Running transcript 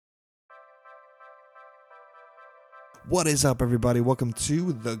What is up, everybody? Welcome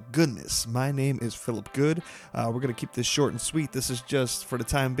to The Goodness. My name is Philip Good. We're going to keep this short and sweet. This is just, for the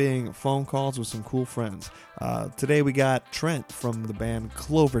time being, phone calls with some cool friends. Today we got Trent from the band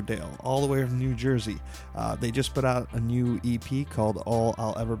Cloverdale, all the way from New Jersey. They just put out a new EP called All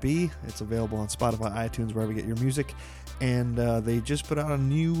I'll Ever Be. It's available on Spotify, iTunes, wherever you get your music. And they just put out a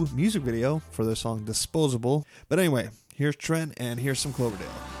new music video for their song Disposable. But anyway, here's Trent and here's some Cloverdale.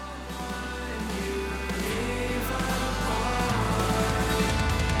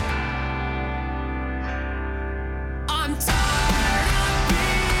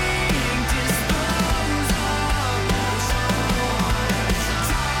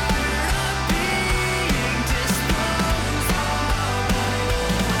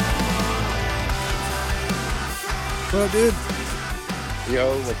 What up, dude?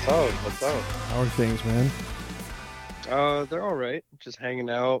 Yo, what's up? What's up? How are things, man? They're all right. Just hanging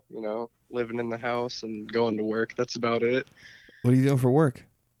out, living in the house and going to work. That's about it. What are you doing for work?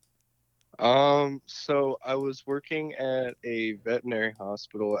 So I was working at a veterinary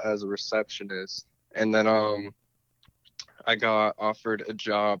hospital as a receptionist, and then I got offered a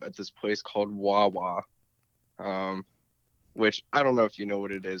job at this place called Wawa, which I don't know if you know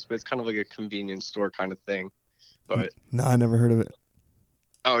what it is, but it's kind of like a convenience store kind of thing. But No, I never heard of it.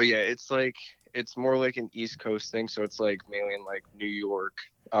 oh yeah, it's more like an East Coast thing, so it's like mainly in like New York,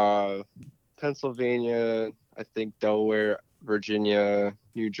 Pennsylvania, I think Delaware, Virginia,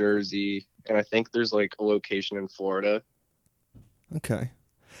 New Jersey, and I think there's like a location in Florida. Okay.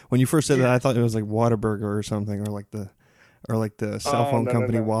 When you first said that, I thought it was like Whataburger or something, or like the cell phone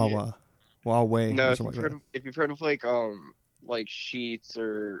company no. Wawa, Huawei. No, Or if something you've like heard if you've heard of like Sheets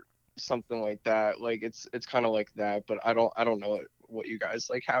or something like that, like it's kind of like that, but I don't know what you guys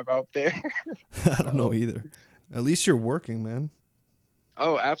like have out there. that. I don't know either. At least you're working, man.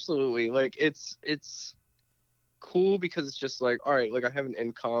 Oh, absolutely. Like it's cool because it's just like, all right, like I have an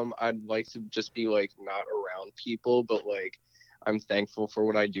income. I'd like to just be like not around people, but like I'm thankful for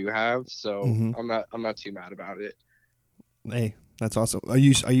what I do have. So I'm not too mad about it. Hey, that's awesome. Are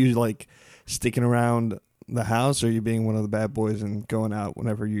you like sticking around the house, or are you being one of the bad boys and going out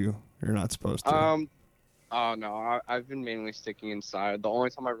whenever you're not supposed to? Oh no, I've been mainly sticking inside. The only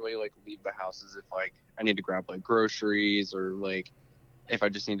time I really like leave the house is if like I need to grab like groceries or like if I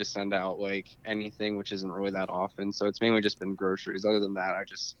just need to send out like anything, which isn't really that often. So it's mainly just been groceries. Other than that, I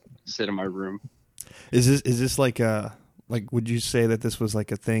just sit in my room. Is this like would you say that this was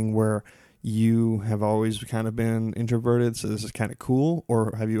like a thing where you have always kind of been introverted, so this is kind of cool,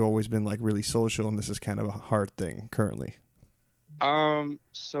 or have you always been like really social and this is kind of a hard thing currently?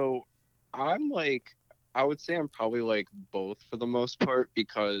 So I'm like, I would say I'm probably like both for the most part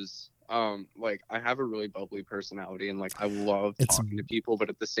because like I have a really bubbly personality and like I love talking to people, but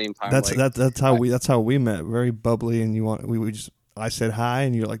at the same time that's how we met. Very bubbly, and I said hi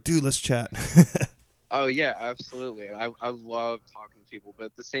and you're like, dude, let's chat. Oh yeah, absolutely. I love talking to people, but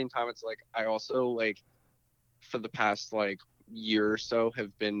at the same time it's like I also like for the past like year or so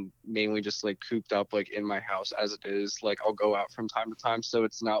have been mainly just like cooped up like in my house as it is. Like I'll go out from time to time, so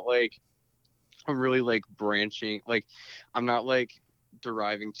it's not like I'm really like branching, like I'm not like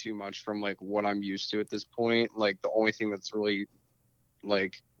deriving too much from like what I'm used to at this point. Like the only thing that's really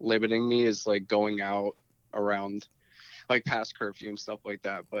like limiting me is like going out around like past curfew and stuff like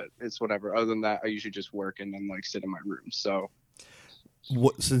that, but it's whatever. Other than that, I usually just work and then like sit in my room. So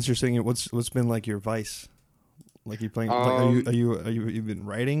Since you're saying it, what's been like your vice? Like you playing? Like, are you been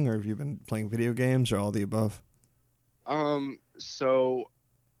writing, or have you been playing video games, or all the above? So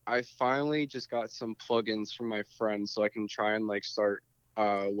I finally just got some plugins from my friends so I can try and like start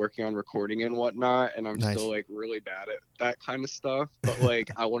working on recording and whatnot. And I'm Nice. still like really bad at that kind of stuff, but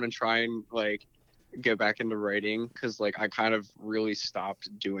like I want to try and like get back into writing because like I kind of really stopped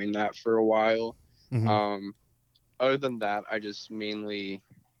doing that for a while. Other than that, I just mainly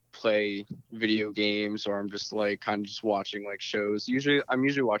play video games, or I'm just like kind of just watching like shows. I'm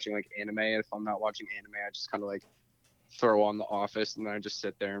usually watching like anime. If I'm not watching anime, I just kind of like throw on The Office and then I just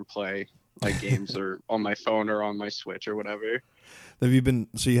sit there and play like games or on my phone or on my Switch or whatever.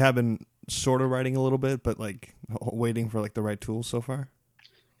 You have been sort of writing a little bit, but like waiting for like the right tools so far?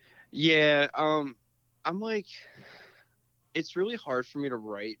 Yeah, I'm like, it's really hard for me to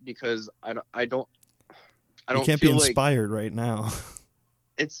write because I don't You can't be feel inspired right now.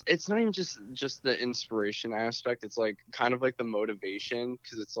 it's not even just the inspiration aspect. It's like kind of like the motivation,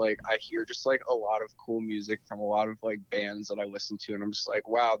 because it's like I hear just like a lot of cool music from a lot of like bands that I listen to, and I'm just like,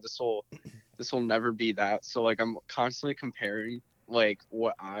 wow, this will never be that. So like I'm constantly comparing like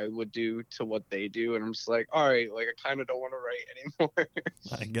what I would do to what they do, and I'm just like, all right, like I kind of don't want to write anymore.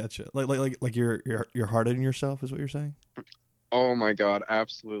 I gotcha. Like you're hard on yourself is what you're saying. Oh my god,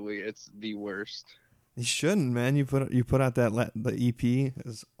 absolutely, it's the worst. You shouldn't, man. You put out the EP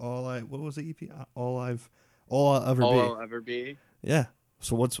is all I. What was the EP? All I'll ever All be. I'll ever be. Yeah.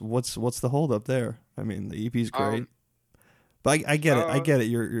 So what's the hold up there? I mean, the EP's great, Um, but I get it. I uh, get it.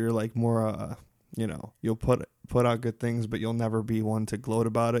 You're like more you'll put out good things, but you'll never be one to gloat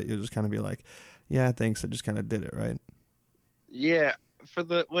about it. You'll just kind of be like, yeah, thanks. I just kind of did it, right? yeah, for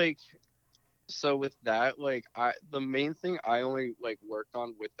the like, so with that, like, the main thing I only like worked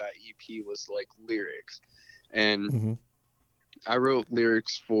on with that EP was like lyrics, and Mm-hmm. I wrote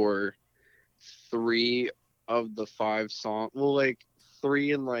lyrics for 3 of the 5 songs. Well, like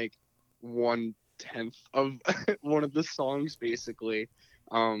 3 and like 1/10 of one of the songs, basically.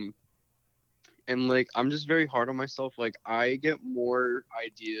 Um, and like I'm just very hard on myself. Like I get more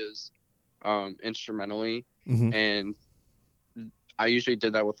ideas, instrumentally, Mm-hmm. and I usually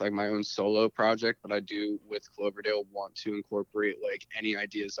did that with like my own solo project, but I do with Cloverdale want to incorporate like any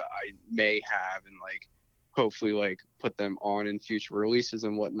ideas that I may have and like hopefully like put them on in future releases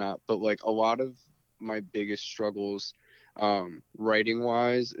and whatnot. But like a lot of my biggest struggles, writing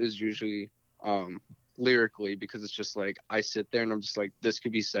wise, is usually lyrically, because it's just like I sit there and I'm just like, this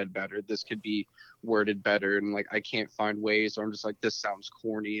could be said better, this could be worded better, and like I can't find ways, or I'm just like, this sounds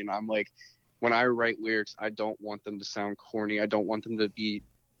corny, and I'm like, when I write lyrics, I don't want them to sound corny. I don't want them to be.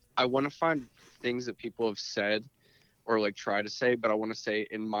 I want to find things that people have said or like try to say, but I want to say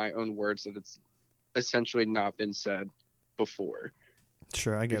in my own words that it's essentially not been said before.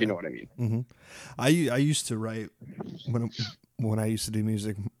 Sure, I If get you it. know what I mean. Mm-hmm. I used to write when I used to do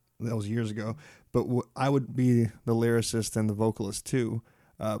music. That was years ago, but I would be the lyricist and the vocalist too.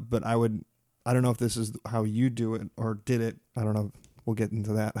 But I don't know if this is how you do it or did it. I don't know. We'll get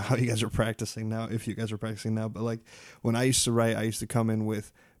into that, how you guys are practicing now, if you guys are practicing now. But like when I used to write, I used to come in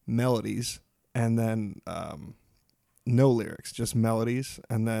with melodies and then no lyrics, just melodies.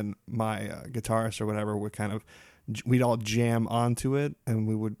 And then my guitarist or whatever would we'd all jam onto it and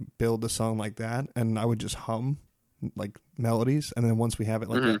we would build a song like that. And I would just hum like melodies. And then once we have it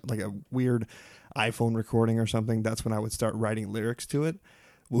like a weird iPhone recording or something, that's when I would start writing lyrics to it.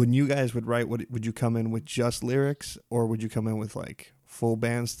 When you guys would write, would you come in with just lyrics, or would you come in with like full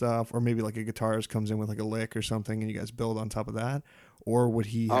band stuff, or maybe like a guitarist comes in with like a lick or something, and you guys build on top of that, or would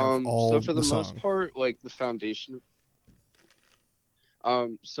he have all So for the the most song? part, like the foundation.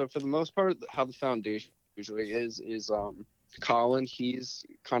 So for the most part, how the foundation usually is Colin. He's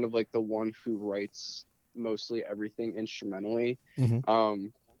kind of like the one who writes mostly everything instrumentally. Mm-hmm.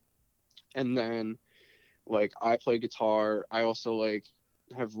 And then like I play guitar. I also like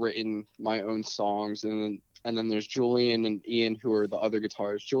have written my own songs, and then there's Julian and Ian, who are the other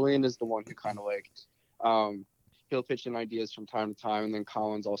guitarists. Julian is the one who kind of like he'll pitch in ideas from time to time, and then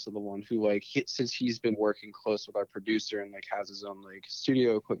Colin's also the one who like since he's been working close with our producer and like has his own like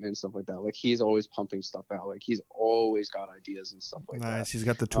studio equipment and stuff like that, like he's always pumping stuff out, like he's always got ideas and stuff like that. Nice. He's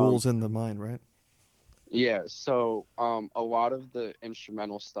got the tools in the mind, right? Yeah, so a lot of the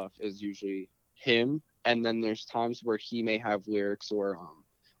instrumental stuff is usually him, and then there's times where he may have lyrics or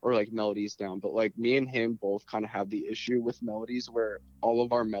like melodies down, but like me and him both kind of have the issue with melodies where all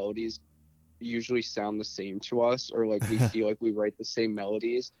of our melodies usually sound the same to us, or like we feel like we write the same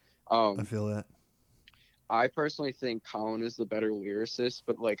melodies. I feel that. I personally think Colin is the better lyricist,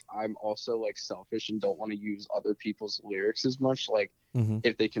 but like I'm also like selfish and don't want to use other people's lyrics as much. Like Mm-hmm.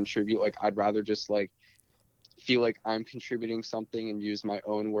 if they contribute, like I'd rather just like feel like I'm contributing something and use my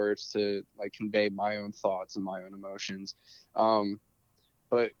own words to like convey my own thoughts and my own emotions.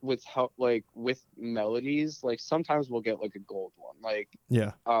 But with how like with melodies, like sometimes we'll get like a gold one. Like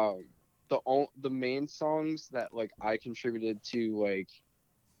Yeah. the main songs that like I contributed to like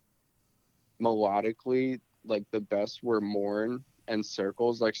melodically like the best were Mourn and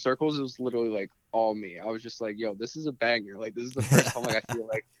Circles. Like Circles was literally like all me. I was just like, yo, this is a banger. Like this is the first time like I feel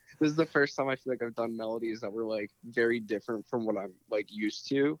like this is the first time I feel like I've done melodies that were like very different from what I'm like used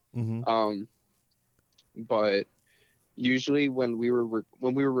to. Mm-hmm. But usually when we were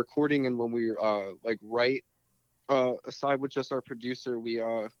recording and when we like write aside with just our producer, we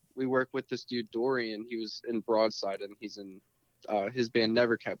work with this dude Dorian. He was in Broadside and he's in his band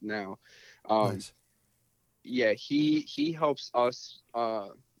Never Kept now. Nice. Yeah, he helps us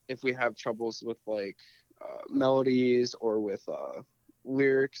if we have troubles with like melodies or with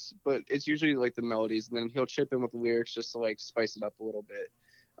lyrics, but it's usually like the melodies, and then he'll chip in with the lyrics just to like spice it up a little bit.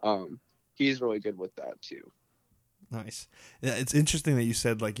 He's really good with that too. Nice. Yeah, it's interesting that you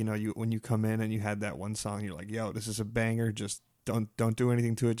said like, you when you come in and you had that one song, you're like, yo, this is a banger, just don't do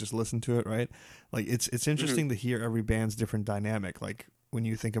anything to it, just listen to it, right? Like it's interesting to hear every band's different dynamic. Like when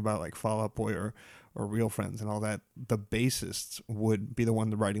you think about like Fall Out Boy or Real Friends and all that, the bassists would be the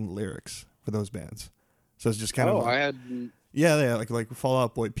one writing the lyrics for those bands. So it's just kind of like, I had yeah, like Fall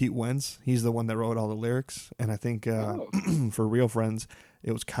Out Boy, Pete Wentz, he's the one that wrote all the lyrics, and I think for Real Friends,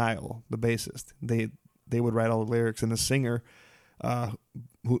 it was Kyle, the bassist. They would write all the lyrics, and the singer,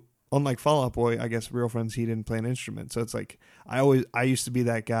 who unlike Fall Out Boy, I guess Real Friends, he didn't play an instrument. So it's like I used to be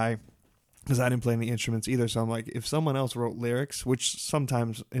that guy because I didn't play any instruments either. So I'm like, if someone else wrote lyrics, which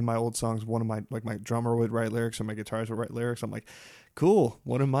sometimes in my old songs, one of my drummer would write lyrics or my guitarist would write lyrics. I'm like, cool.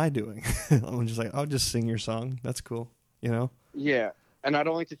 What am I doing? I'm just like, I'll just sing your song. That's cool. You know? Yeah, and I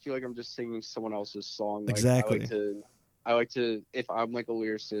don't like to feel like I'm just singing someone else's song. Like, Exactly. I like to, if I'm like a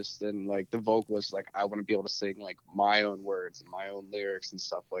lyricist and like the vocalist, like I want to be able to sing like my own words and my own lyrics and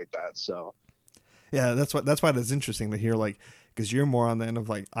stuff like that. So yeah, that's why that's interesting to hear, like, because you're more on the end of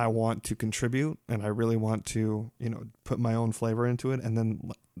like, I want to contribute and I really want to, put my own flavor into it. And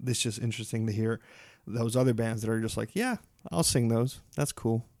then it's just interesting to hear those other bands that are just like, yeah, I'll sing those. That's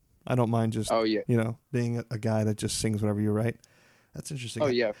cool. I don't mind just, being a guy that just sings whatever you write. That's interesting. Oh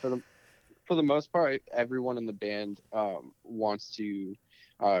yeah, for the most part, everyone in the band wants to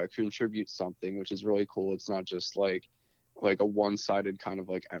contribute something, which is really cool. It's not just like a one-sided kind of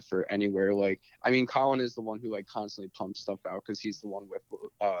like effort anywhere. Like, I mean, Colin is the one who like constantly pumps stuff out because he's the one with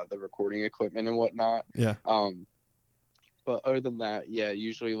the recording equipment and whatnot. Yeah. But other than that, yeah,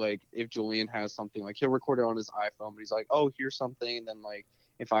 usually like if Julian has something, like he'll record it on his iPhone, but he's like, oh, here's something. And then like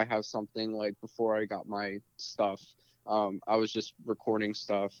if I have something, like before I got my stuff, I was just recording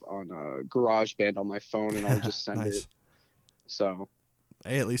stuff on GarageBand on my phone, and I would just send nice. it. So,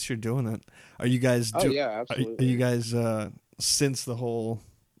 hey, at least you're doing it. Are you guys? Yeah, absolutely. Are you guys since the whole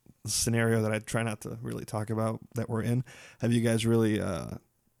scenario that I try not to really talk about that we're in? Have you guys really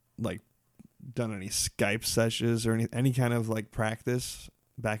like done any Skype sessions or any kind of like practice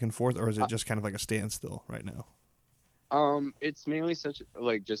back and forth, or is it just kind of like a standstill right now? It's mainly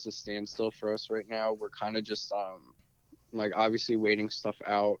just a standstill for us right now. We're kind of just like obviously waiting stuff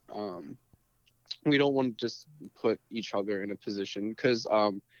out. We don't want to just put each other in a position because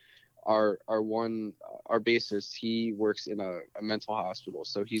our bassist, he works in a mental hospital,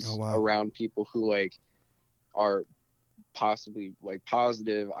 so he's around people who like are possibly like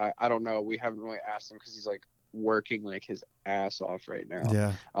positive. I don't know. We haven't really asked him because he's like working like his ass off right now.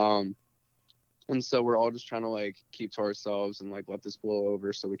 Yeah. And so we're all just trying to like keep to ourselves and like let this blow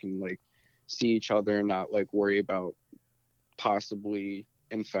over so we can like see each other and not like worry about possibly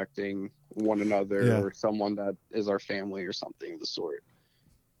infecting one another or someone that is our family or something of the sort.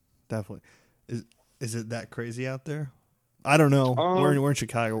 Definitely. Is it that crazy out there? I don't know. We're in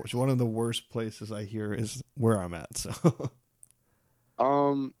Chicago, which is one of the worst places I hear is where I'm at. So,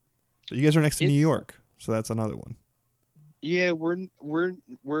 you guys are next to New York, so that's another one. Yeah, we're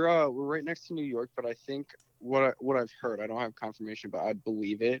right next to New York, but I think what I've heard, I don't have confirmation, but I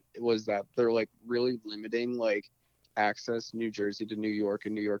believe it was that they're like really limiting like access New Jersey to New York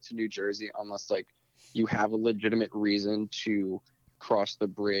and New York to New Jersey unless like you have a legitimate reason to cross the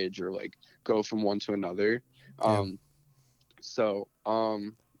bridge or like go from one to another. And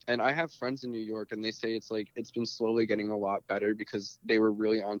I have friends in New York and they say it's been slowly getting a lot better because they were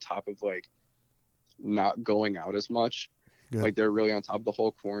really on top of like not going out as much. Good. Like they're really on top of the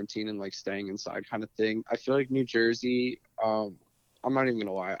whole quarantine and like staying inside kind of thing. I feel like New Jersey, I'm not even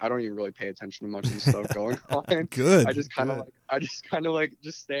gonna lie, I don't even really pay attention to much of the stuff going on. Good. I just kind of like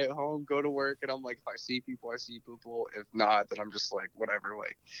just stay at home, go to work, and I'm like, if I see people, I see people. If not, then I'm just like whatever.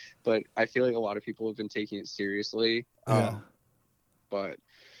 Like, but I feel like a lot of people have been taking it seriously. But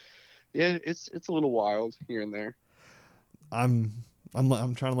yeah, it's a little wild here and there. I'm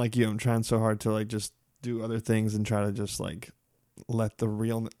trying like you. I'm trying so hard to like just do other things and try to just like let the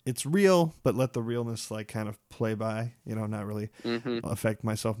real, it's real, but let the realness like kind of play by, not really affect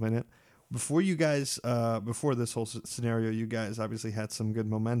myself in it. Before you guys, before this whole scenario, you guys obviously had some good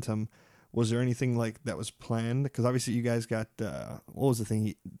momentum. Was there anything like that was planned? Because obviously you guys got, what was the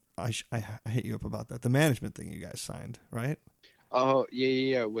thing? I hit you up about that. The management thing you guys signed, right? Oh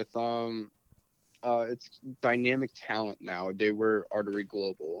yeah. With it's Dynamic Talent now. They were Artery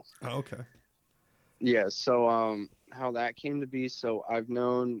Global. Oh, okay. Yeah, so how that came to be, so I've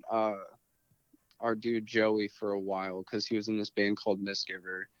known our dude Joey for a while because he was in this band called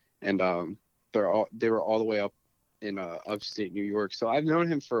Misgiver, and they were all the way up in upstate New York. So I've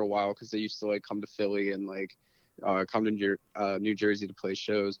known him for a while because they used to like come to Philly and like come to New Jersey to play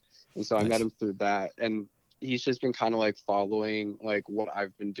shows, and so I met him through that, and he's just been kind of like following like what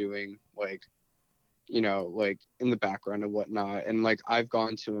I've been doing like like in the background and whatnot. And like I've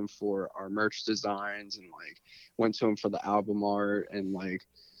gone to him for our merch designs and like went to him for the album art and like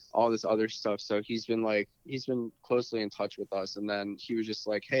all this other stuff. So he's been closely in touch with us. And then he was just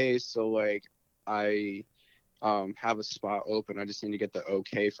like, hey, so like I have a spot open. I just need to get the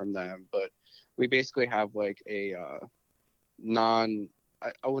okay from them. But we basically have like a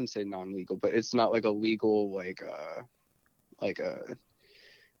I wouldn't say non-legal, but it's not like a legal like a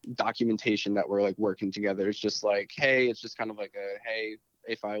documentation that we're like working together. It's just like, hey, it's just kind of like a, hey,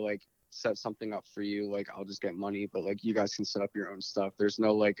 if I like set something up for you, like I'll just get money, but like you guys can set up your own stuff. There's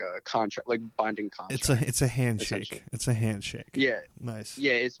no like a contract, like binding contract. It's a handshake. It's a handshake. Yeah. Nice.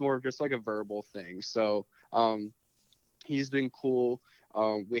 Yeah, it's more of just like a verbal thing. So he's been cool.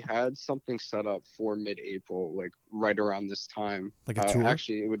 We had something set up for mid-April, like right around this time. Like a tour?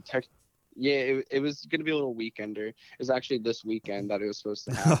 Actually, it was going to be a little weekender. It was actually this weekend that it was supposed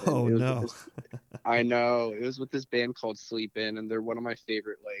to happen. Oh, no. I know. It was with this band called Sleep In, and they're one of my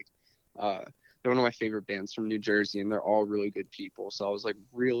favorite, they're one of my favorite bands from New Jersey, and they're all really good people. So I was like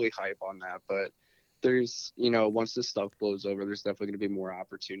really hype on that. But there's, once this stuff blows over, there's definitely going to be more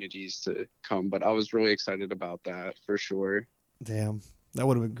opportunities to come. But I was really excited about that for sure. Damn, that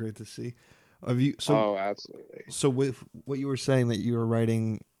would have been great to see. Oh, absolutely. So with what you were saying that you were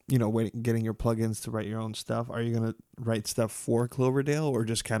writing, getting your plugins to write your own stuff, are you going to write stuff for Cloverdale or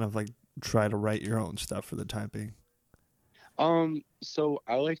just kind of like try to write your own stuff for the time being? So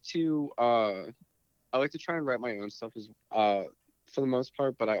I like to try and write my own stuff as for the most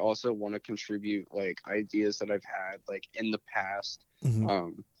part, but I also want to contribute like ideas that I've had like in the past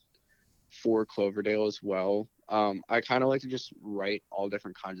for Cloverdale as well. I kind of like to just write all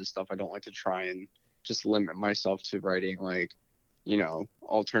different kinds of stuff. I don't like to try and just limit myself to writing like,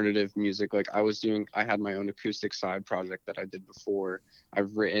 alternative music. Like I had my own acoustic side project that I did before.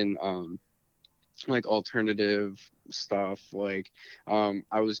 I've written like alternative stuff. Like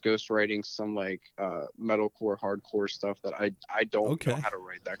I was ghostwriting some like metalcore, hardcore stuff that I don't know how to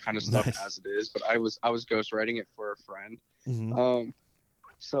write that kind of stuff as it is, but I was ghostwriting it for a friend.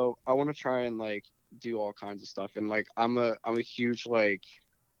 So I want to try and like do all kinds of stuff, and like I'm a huge like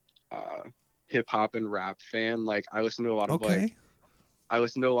hip hop and rap fan. Like I listen to a lot of like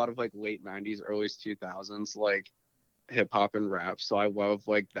late 90s, early 2000s like hip hop and rap. So I love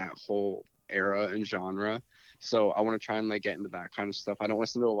like that whole era and genre. So I want to try and like get into that kind of stuff. I don't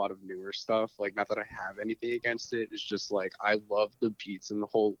listen to a lot of newer stuff. Like not that I have anything against it. It's just like I love the beats and the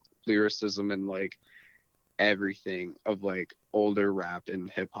whole lyricism and like everything of like older rap and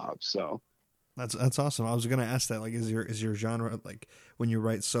hip hop. So that's awesome. I was gonna ask that. Like, is your genre like when you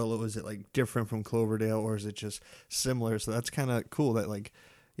write solo? Is it like different from Cloverdale, or is it just similar? So that's kind of cool that like,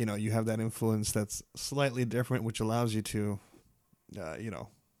 you have that influence that's slightly different, which allows you to,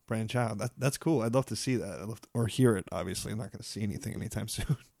 branch out. That's cool. I'd love to see that. Or hear it. Obviously, I'm not gonna see anything anytime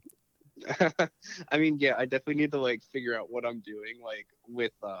soon. I mean, yeah, I definitely need to like figure out what I'm doing like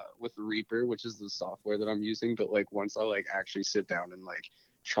with Reaper, which is the software that I'm using. But like once I like actually sit down and like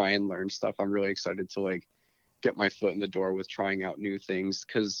try and learn stuff, I'm really excited to like get my foot in the door with trying out new things,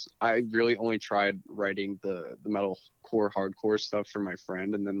 because I really only tried writing the metalcore hardcore stuff for my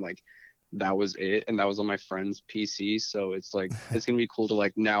friend, and then like that was it, and that was on my friend's PC. So it's like it's gonna be cool to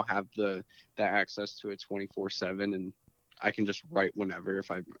like now have that access to it 24/7, and I can just write whenever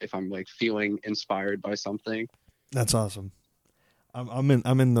if I'm like feeling inspired by something. That's awesome. I'm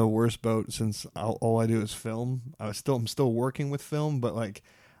in the worst boat since all I do is film. I'm still working with film, but like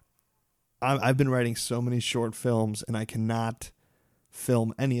I've been writing so many short films, and I cannot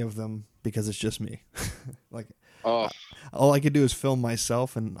film any of them because it's just me. Like all I could do is film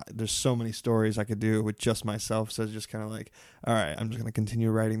myself, and there's so many stories I could do with just myself. So it's just kind of like, all right, I'm just gonna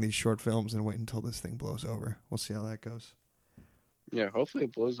continue writing these short films and wait until this thing blows over. We'll see how that goes. Yeah, hopefully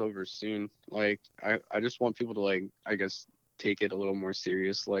it blows over soon. Like I just want people to like, I guess, take it a little more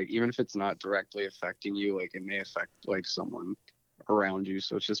serious. Like even if it's not directly affecting you, like it may affect like someone around you.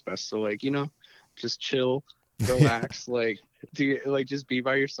 So it's just best to like, just chill, relax, like just be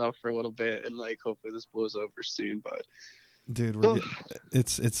by yourself for a little bit, and like hopefully this blows over soon. But dude,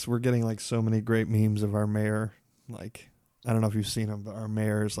 we're getting like so many great memes of our mayor. Like I don't know if you've seen him, but our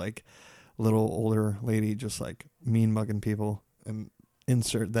mayor is like little older lady just like mean mugging people, and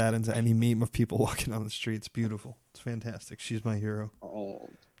insert that into any meme of people walking on the street. It's beautiful. It's fantastic. She's my hero.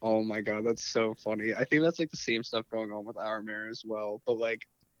 Oh my god, that's so funny. I think that's like the same stuff going on with our mayor as well. But like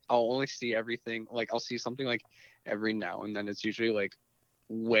I'll only see everything, like I'll see something like every now and then. It's usually like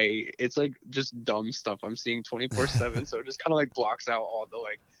it's like just dumb stuff I'm seeing 24/7. So it just kind of like blocks out all the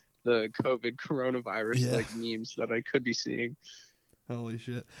like the COVID coronavirus like memes that I could be seeing. Holy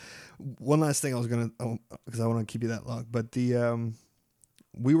shit. One last thing I was going to, because I want to keep you that long, but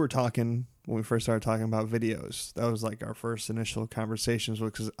we were talking when we first started talking about videos. That was like our first initial conversations,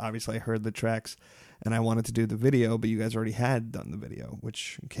 because obviously I heard the tracks and I wanted to do the video, but you guys already had done the video,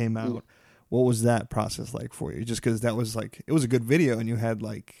 which came out. Mm. What was that process like for you? Just because that was like, it was a good video and you had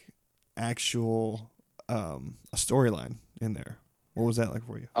like actual a storyline in there. What was that like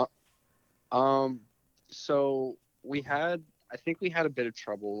for you? So I think we had a bit of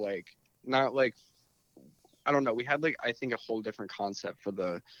trouble, like, not like, I don't know. We had like, I think, a whole different concept for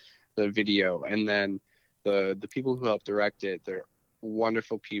the video. And then the people who helped direct it, they're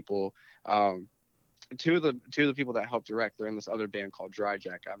wonderful people. Two of the people that helped direct, they're in this other band called Dry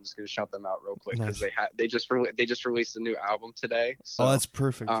Jack. I'm just going to shout them out real quick because they just released a new album today. So, that's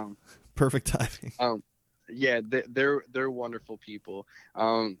perfect. Perfect timing. Yeah, they're wonderful people.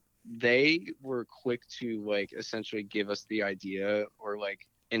 They were quick to like essentially give us the idea, or like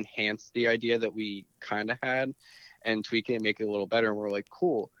enhance the idea that we kind of had, and tweak it and make it a little better. And we're like,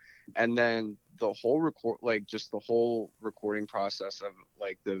 cool. And then the whole recording process of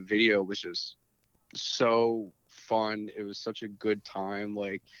like the video was just so fun. It was such a good time,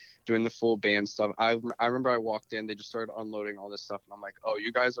 like doing the full band stuff. I remember I walked in, they just started unloading all this stuff, and I'm like, oh,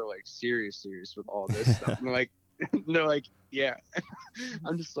 you guys are like serious with all this stuff. And they're like, yeah.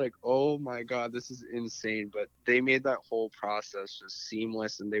 I'm just like, oh my god, this is insane. But they made that whole process just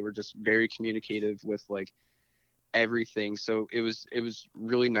seamless, and they were just very communicative with like everything. So it was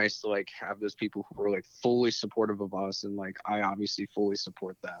really nice to like have those people who were like fully supportive of us, and like I obviously fully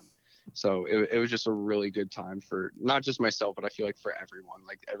support them. So it was just a really good time for not just myself, but I feel like for everyone.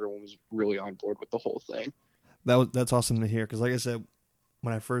 Like everyone was really on board with the whole thing. That's awesome to hear, because like I said,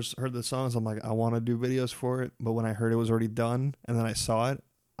 when I first heard the songs, I'm like, I want to do videos for it. But when I heard it was already done and then I saw it,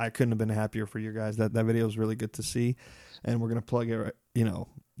 I couldn't have been happier for you guys. That video is really good to see. And we're going to plug it,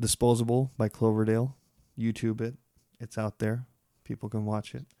 Disposable by Cloverdale. YouTube it. It's out there. People can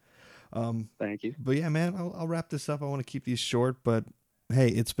watch it. Thank you. But yeah, man, I'll wrap this up. I want to keep these short, but hey,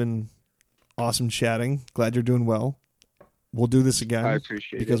 it's been awesome chatting. Glad you're doing well. We'll do this again. I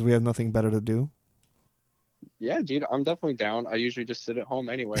appreciate it. Because we have nothing better to do. Yeah, dude, I'm definitely down. I usually just sit at home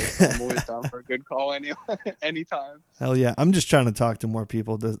anyway. So I'm always down for a good call anytime. Hell yeah. I'm just trying to talk to more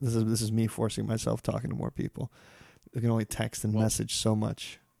people. This is me forcing myself talking to more people. You can only text and message so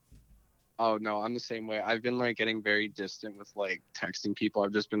much. Oh, no, I'm the same way. I've been like getting very distant with like texting people.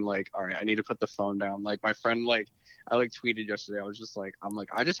 I've just been like, all right, I need to put the phone down. Like my friend, like I like tweeted yesterday. I was just like,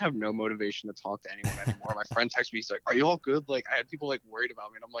 I just have no motivation to talk to anyone anymore. My friend texted me. He's like, are you all good? Like I had people like worried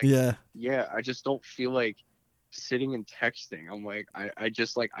about me. And I'm like, yeah, I just don't feel like sitting and texting. I'm like, I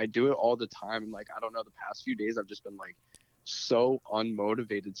just like, I do it all the time. And like, I don't know, the past few days I've just been like so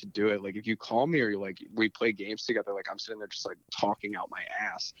unmotivated to do it. Like if you call me or you like we play games together, like I'm sitting there just like talking out my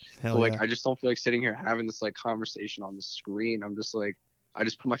ass. But, like I just don't feel like sitting here having this like conversation on the screen. I'm just like, I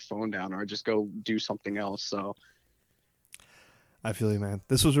just put my phone down or I just go do something else. So I feel you, man.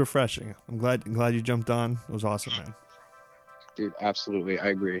 This was refreshing. I'm glad you jumped on. It was awesome, man. Dude, absolutely. I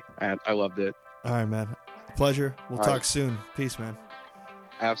agree. I loved it. All right, man. Pleasure. We'll talk soon. Peace, man.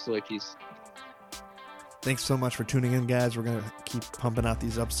 Absolutely. Peace. Thanks so much for tuning in, guys. We're going to keep pumping out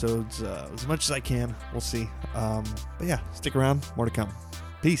these episodes as much as I can. We'll see. But yeah, stick around. More to come.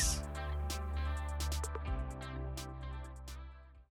 Peace.